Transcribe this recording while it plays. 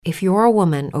If you're a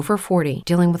woman over 40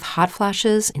 dealing with hot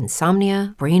flashes,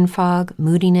 insomnia, brain fog,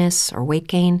 moodiness, or weight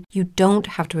gain, you don't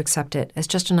have to accept it as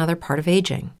just another part of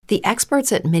aging. The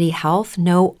experts at MIDI Health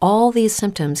know all these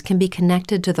symptoms can be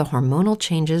connected to the hormonal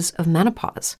changes of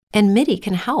menopause. And MIDI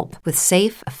can help with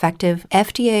safe, effective,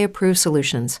 FDA-approved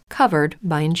solutions covered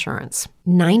by insurance.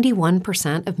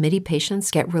 91% of MIDI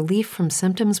patients get relief from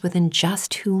symptoms within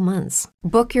just 2 months.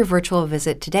 Book your virtual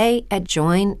visit today at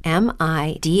joinmidi.com.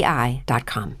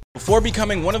 Before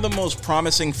becoming one of the most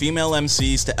promising female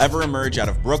MCs to ever emerge out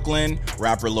of Brooklyn,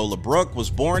 rapper Lola Brooke was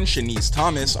born Shanice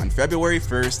Thomas on February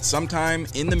 1st sometime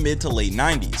in the mid to late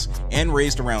 90s and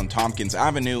raised around Tompkins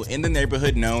Avenue in the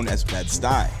neighborhood known as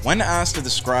Bed-Stuy. When asked to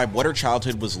describe what her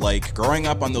childhood was like growing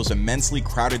up on those immensely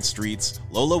crowded streets,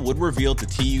 Lola would reveal to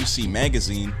TUC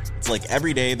magazine, "It's like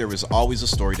every day there was always a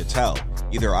story to tell.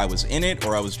 Either I was in it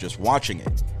or I was just watching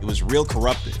it. It was real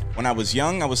corrupted. When I was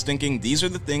young, I was thinking these are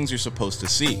the things you're supposed to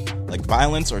see, like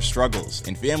violence or struggles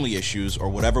and family issues or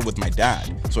whatever with my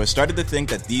dad. So I started to think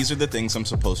that these are the things I'm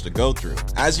supposed to go through."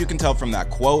 As you can tell from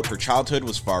that quote, her childhood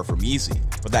was far from easy,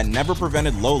 but that never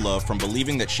prevented Lola from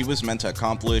believing that she was meant to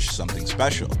accomplish something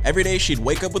special. Every day she'd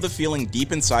wake up with a feeling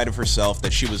deep inside of herself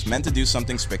that she was meant to do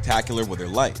something spectacular with her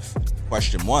life. The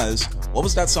question was, what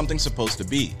was that something supposed to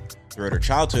be? Throughout her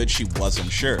childhood, she wasn't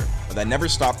sure, but that never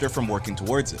stopped her from working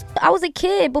towards it. I was a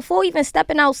kid before even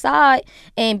stepping outside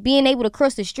and being able to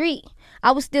cross the street.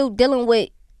 I was still dealing with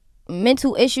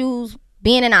mental issues,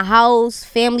 being in a house,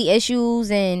 family issues,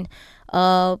 and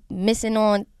missing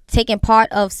on taking part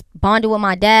of bonding with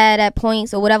my dad at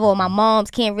points or whatever, or my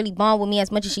mom's can't really bond with me as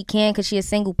much as she can because she's a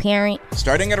single parent.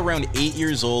 Starting at around 8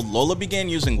 years old, Lola began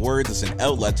using words as an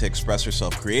outlet to express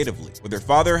herself creatively. With her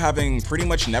father having pretty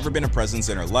much never been a presence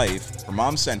in her life, her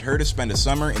mom sent her to spend a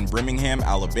summer in Birmingham,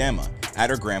 Alabama, at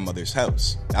her grandmother's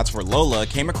house. That's where Lola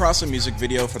came across a music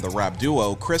video for the rap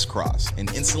duo Criss Cross and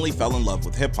instantly fell in love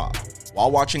with hip-hop. While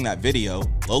watching that video,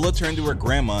 Lola turned to her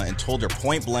grandma and told her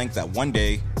point blank that one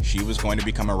day she was going to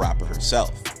become a rapper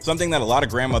herself. Something that a lot of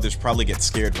grandmothers probably get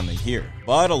scared when they hear.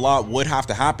 But a lot would have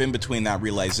to happen between that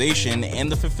realization and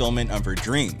the fulfillment of her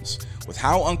dreams. With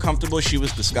how uncomfortable she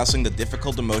was discussing the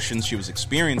difficult emotions she was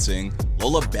experiencing,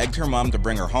 Lola begged her mom to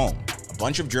bring her home a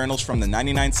bunch of journals from the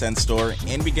 99-cent store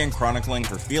and began chronicling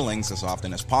her feelings as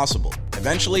often as possible.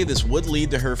 Eventually, this would lead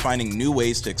to her finding new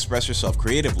ways to express herself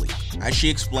creatively, as she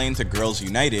explained to Girls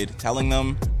United, telling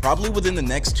them, "Probably within the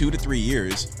next 2 to 3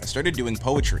 years, I started doing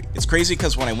poetry. It's crazy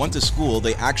because when I went to school,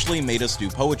 they actually made us do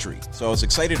poetry, so I was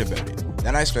excited about it.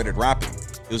 Then I started rapping.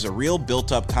 It was a real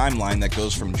built-up timeline that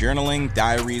goes from journaling,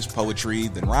 diaries, poetry,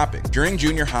 then rapping." During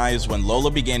junior high is when Lola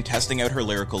began testing out her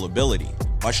lyrical ability.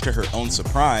 Much to her own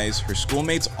surprise, her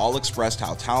schoolmates all expressed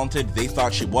how talented they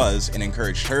thought she was and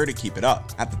encouraged her to keep it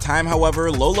up. At the time,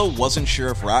 however, Lola wasn't sure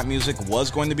if rap music was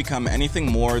going to become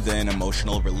anything more than an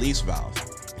emotional release valve.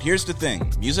 But here's the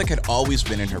thing, music had always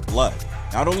been in her blood.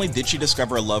 Not only did she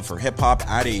discover a love for hip-hop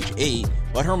at age 8,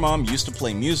 but her mom used to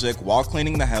play music while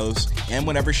cleaning the house, and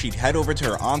whenever she'd head over to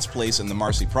her aunt's place in the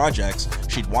Marcy Projects,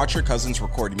 she'd watch her cousins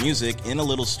record music in a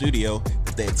little studio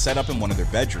that they had set up in one of their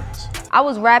bedrooms. I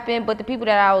was rapping, but the people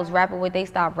that I was rapping with, they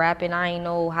stopped rapping. I didn't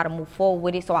know how to move forward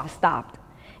with it, so I stopped.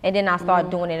 And then I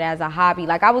started doing it as a hobby.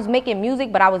 Like, I was making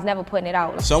music, but I was never putting it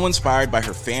out. So inspired by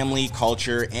her family,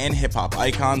 culture, and hip-hop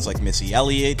icons like Missy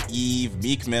Elliott, Eve,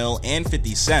 Meek Mill, and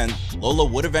 50 Cent, Lola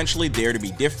would eventually dare to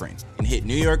be different and hit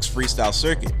New York's freestyle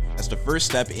circuit as the first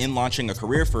step in launching a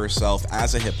career for herself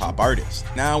as a hip-hop artist.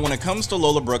 Now, when it comes to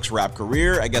Lola Brooke's rap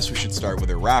career, I guess we should start with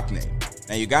her rap name.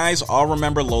 Now, you guys all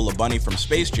remember Lola Bunny from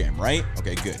Space Jam, right?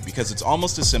 Okay, good, because it's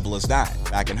almost as simple as that.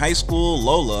 Back in high school,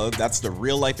 Lola, that's the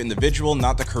real-life individual,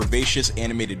 not the curvaceous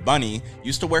animated bunny,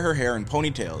 used to wear her hair in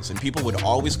ponytails, and people would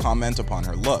always comment upon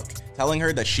her look, telling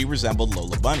her that she resembled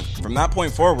Lola Bunny. From that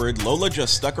point forward, Lola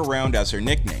just stuck around as her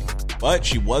nickname, but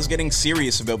she was getting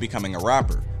serious about becoming a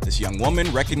rapper. This young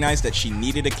woman recognized that she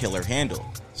needed a killer handle.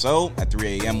 So, at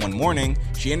 3 a.m. one morning,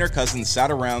 she and her cousin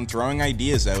sat around throwing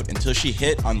ideas out until she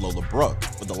hit on Lola Brooke,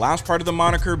 with the last part of the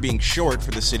moniker being short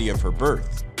for the city of her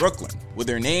birth, Brooklyn. With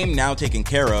her name now taken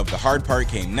care of, the hard part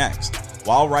came next.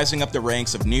 While rising up the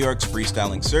ranks of New York's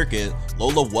freestyling circuit,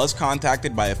 Lola was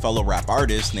contacted by a fellow rap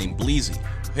artist named Bleezy,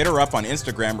 who hit her up on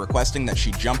Instagram requesting that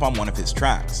she jump on one of his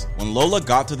tracks. When Lola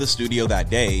got to the studio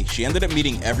that day, she ended up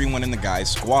meeting everyone in the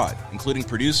guy's squad, including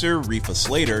producer Reefa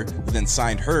Slater, who then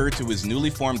signed her to his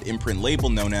newly formed imprint label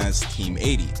known as Team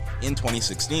 80 in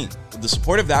 2016. With the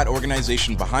support of that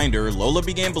organization behind her, Lola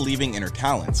began believing in her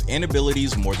talents and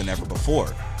abilities more than ever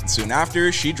before, and soon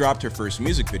after, she dropped her first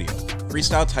music video,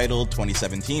 freestyle titled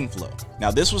 2017 Flow.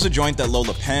 Now this was a joint that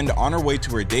Lola penned on her way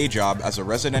to her day job as a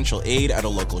residential aide at a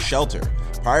local shelter.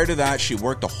 Prior to that, she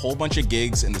worked a whole bunch of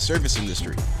gigs in the service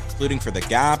industry, including for The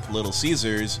Gap, Little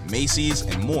Caesars, Macy's,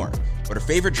 and more. But her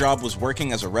favorite job was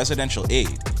working as a residential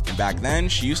aide, and back then,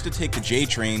 she used to take the J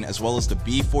train as well as the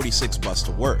B46 bus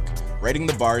to work, writing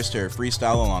the bars to her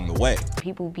freestyle along the way.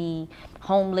 People be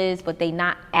homeless, but they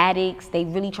not addicts. They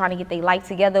really trying to get their life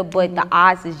together, but the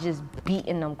odds is just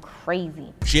beating them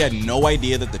crazy. She had no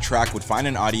idea that the track would find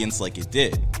an audience like it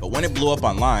did, but when it blew up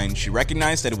online, she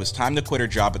recognized that it was time to quit her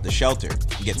job at the shelter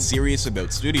and get serious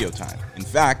about studio time. In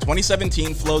fact,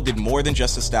 2017 Flow did more than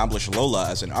just establish Lola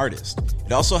as an artist.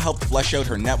 It also helped flesh out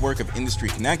her network of industry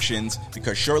connections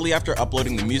because shortly after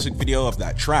uploading the music video of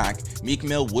that track, Meek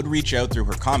Mill would reach out through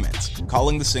her comments,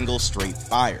 calling the single straight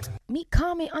fire. Meek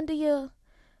comment under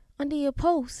your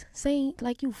post saying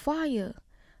like you fire.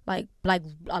 Like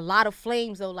a lot of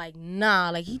flames though, like nah,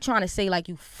 like he trying to say like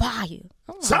you fire.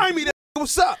 Sign me that.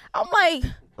 What's up? I'm like,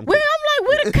 where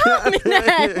the comment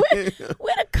at?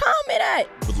 Where the comment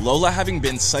at? With Lola having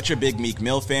been such a big Meek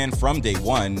Mill fan from day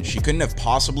one, she couldn't have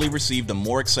possibly received a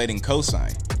more exciting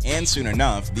cosign. And soon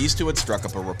enough, these two had struck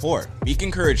up a rapport. Meek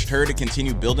encouraged her to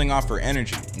continue building off her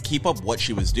energy and keep up what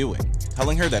she was doing,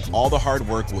 telling her that all the hard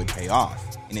work would pay off.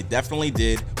 And it definitely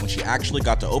did when she actually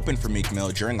got to open for Meek Mill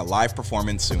during a live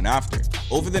performance soon after.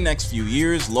 Over the next few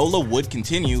years, Lola would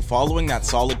continue following that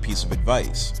solid piece of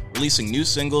advice, releasing new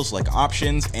singles like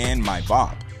Options and My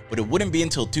Bop. But it wouldn't be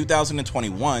until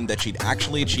 2021 that she'd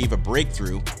actually achieve a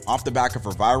breakthrough off the back of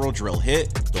her viral drill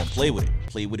hit, Don't Play With It.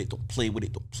 Play with it, don't play with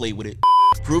it, don't play with it.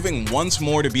 Proving once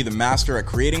more to be the master at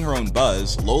creating her own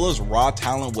buzz, Lola's raw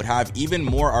talent would have even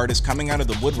more artists coming out of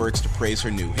the woodworks to praise her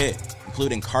new hit,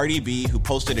 including Cardi B, who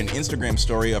posted an Instagram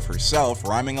story of herself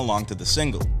rhyming along to the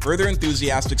single. Further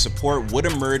enthusiastic support would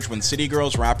emerge when City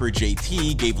Girls rapper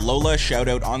JT gave Lola a shout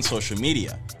out on social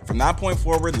media. From that point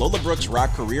forward, Lola Brooke's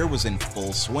rap career was in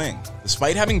full swing.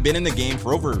 Despite having been in the game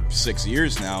for over 6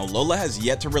 years now, Lola has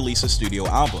yet to release a studio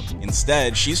album.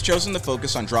 Instead, she's chosen to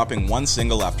focus on dropping one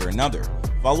single after another,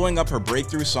 following up her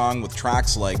breakthrough song with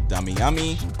tracks like Dummy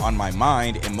Yummy, On My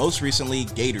Mind, and most recently,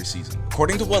 Gator Season.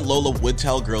 According to what Lola would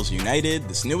tell Girls United,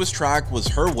 this newest track was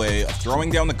her way of throwing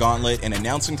down the gauntlet and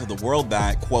announcing to the world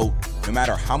that, quote, no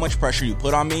matter how much pressure you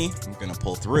put on me, I'm gonna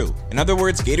pull through. In other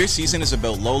words, Gator Season is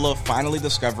about Lola finally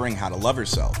discovering how to love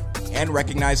herself and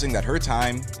recognizing that her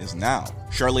time is now.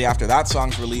 Shortly after that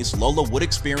song's release, Lola would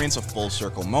experience a full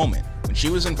circle moment when she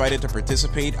was invited to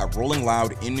participate at Rolling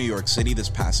Loud in New York City this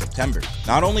past September.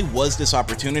 Not only was this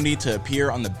opportunity to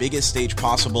appear on the biggest stage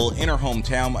possible in her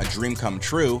hometown a dream come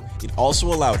true, it also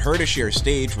allowed her to share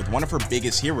stage with one of her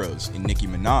biggest heroes in Nicki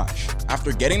Minaj.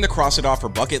 After getting to cross it off her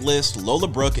bucket list, Lola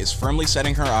Brooke is firmly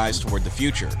setting her eyes toward the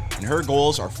future, and her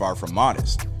goals are far from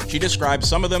modest. She described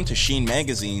some of them to Sheen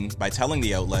magazine by telling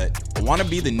the outlet, I want to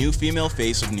be the new female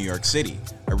face of New York City.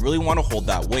 I really want to hold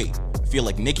that weight. I feel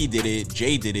like Nicki did it,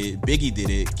 Jay did it, Biggie did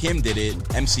it, Kim did it,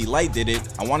 MC Lyte did it.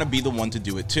 I want to be the one to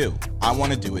do it too. I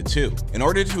want to do it too. In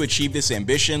order to achieve this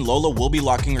ambition, Lola will be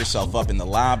locking herself up in the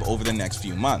lab over the next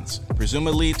few months,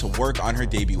 presumably to work on her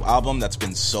debut album that's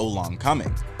been so long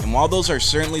coming. And while those are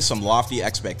certainly some lofty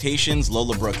expectations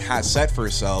Lola Brooke has set for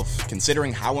herself,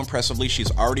 considering how impressively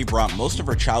she's already brought most of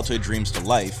her childhood dreams to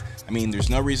life, I mean, there's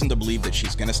no reason to believe that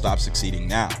she's gonna stop succeeding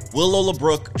now. Will Lola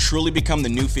Brooke truly become the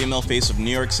new female face of New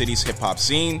York City's hip-hop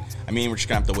scene? I mean, we're just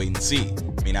gonna have to wait and see.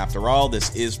 I mean, after all,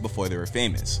 this is before they were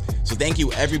famous. So thank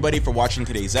you everybody for watching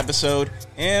today's episode,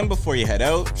 and before you head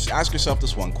out, just ask yourself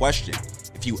this one question.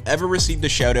 If you ever received a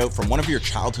shout out from one of your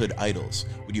childhood idols,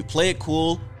 would you play it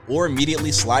cool or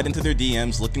immediately slide into their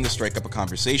DMs looking to strike up a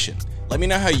conversation? Let me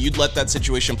know how you'd let that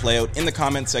situation play out in the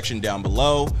comments section down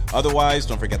below. Otherwise,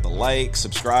 don't forget to like,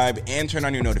 subscribe, and turn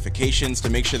on your notifications to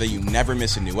make sure that you never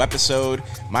miss a new episode.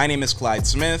 My name is Clyde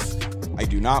Smith. I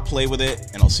do not play with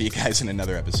it, and I'll see you guys in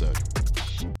another episode.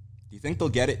 Do you think they'll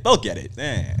get it? They'll get it.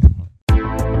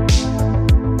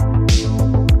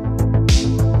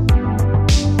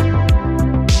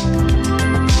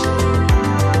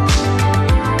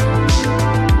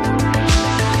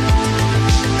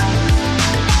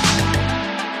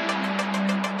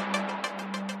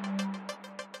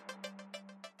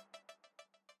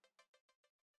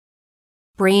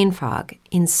 Brain fog,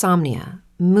 insomnia,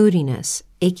 moodiness,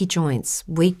 achy joints,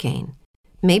 weight gain.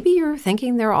 Maybe you're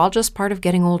thinking they're all just part of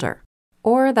getting older,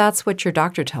 or that's what your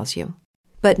doctor tells you.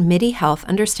 But MIDI Health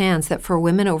understands that for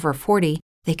women over 40,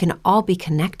 they can all be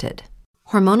connected.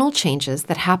 Hormonal changes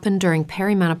that happen during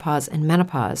perimenopause and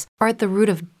menopause are at the root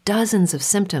of dozens of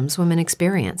symptoms women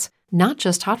experience, not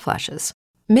just hot flashes.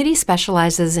 MIDI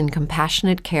specializes in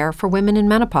compassionate care for women in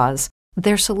menopause,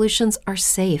 Their solutions are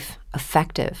safe,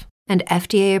 effective, and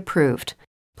FDA approved.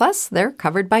 Plus, they're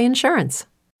covered by insurance.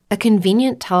 A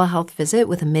convenient telehealth visit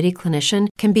with a MIDI clinician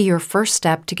can be your first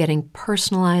step to getting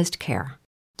personalized care.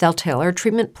 They'll tailor a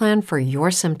treatment plan for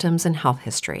your symptoms and health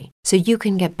history so you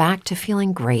can get back to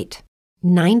feeling great.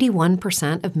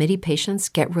 91% of MIDI patients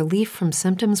get relief from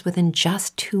symptoms within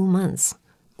just 2 months.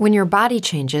 When your body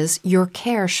changes, your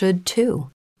care should too.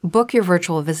 Book your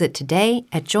virtual visit today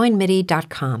at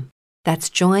joinmidi.com. That's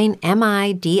joinmidi.com.